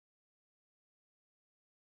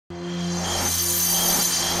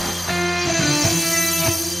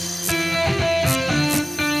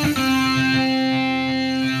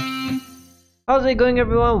How's it going,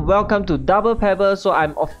 everyone? Welcome to DoublePebble. So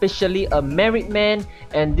I'm officially a married man,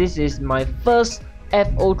 and this is my first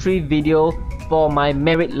FO3 video for my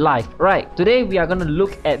married life. Right, today we are gonna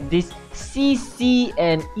look at this CC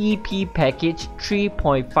and EP package.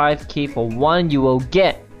 3.5k for one. You will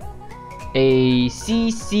get a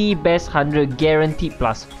CC best 100 guaranteed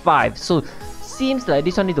plus 5. So seems like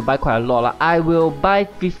this one need to buy quite a lot. I will buy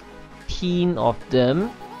 15 of them.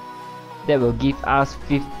 That will give us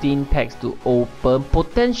 15 packs to open.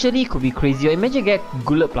 Potentially could be crazier. Imagine get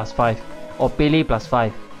Gullet plus 5 or Pele plus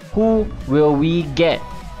 5. Who will we get?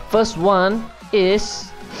 First one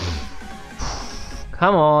is...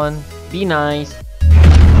 Come on, be nice.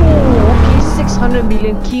 Oh, okay, 600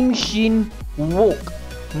 million Kim Shin Wook.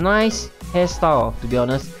 Nice hairstyle, to be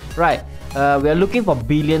honest. Right, we are looking for $1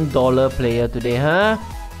 billion player today, huh?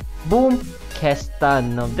 Boom.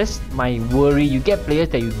 Kestan. Now that's my worry. You get players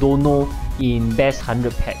that you don't know in best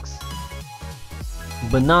 100 packs.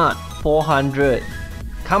 Bernard 400.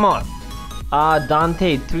 Come on.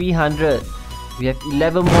 Dante 300. We have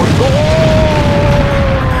 11 more.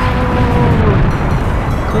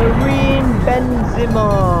 Karim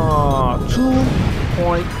Benzema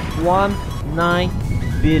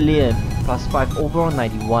 2.19 billion plus 5 overall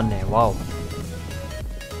 91. Wow.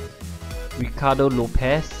 Ricardo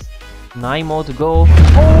Lopez. 9 more to go. Oh,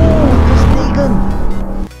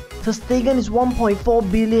 Ter Stegen is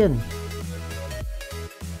 1.4 billion.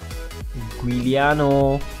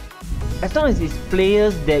 Guiliano. As long as it's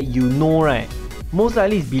players that you know, right? Most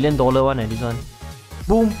likely it's $1 billion one, this one.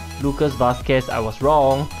 Boom. Lucas Vasquez. I was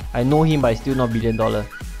wrong. I know him, but it's still not $1 billion. Oh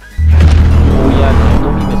yeah, I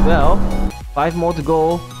know him as well. 5 more to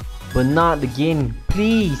go. Bernard again.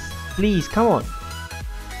 Please, please, come on.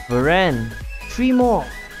 Varane. 3 more.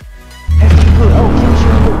 Oh, Kim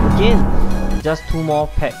Shin Wook again. Just 2 more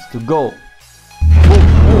packs to go.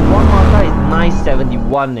 Oh, one Mata is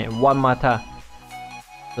 971. One Mata.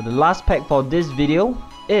 So the last pack for this video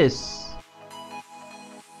is...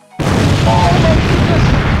 Oh my goodness!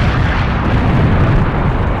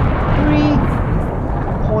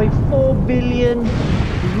 3.4 billion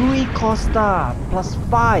Rui Costa plus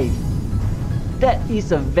 5. That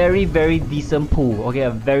is a very decent pool. Okay, a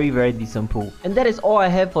very decent pool. And that is all I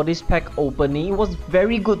have for this pack opening. It was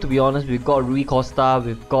very good, to be honest. We've got Rui Costa,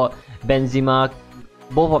 we've got Benzema.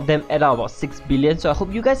 Both of them add up about 6 billion. So I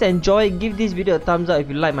hope you guys enjoy. Give this video a thumbs up if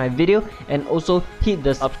you like my video, and also hit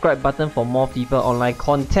the subscribe button for more FIFA Online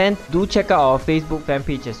content. Do check out our Facebook fan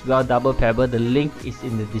page as well, DoublePebble. The link is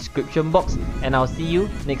in the description box, and I'll see you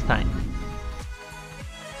next time.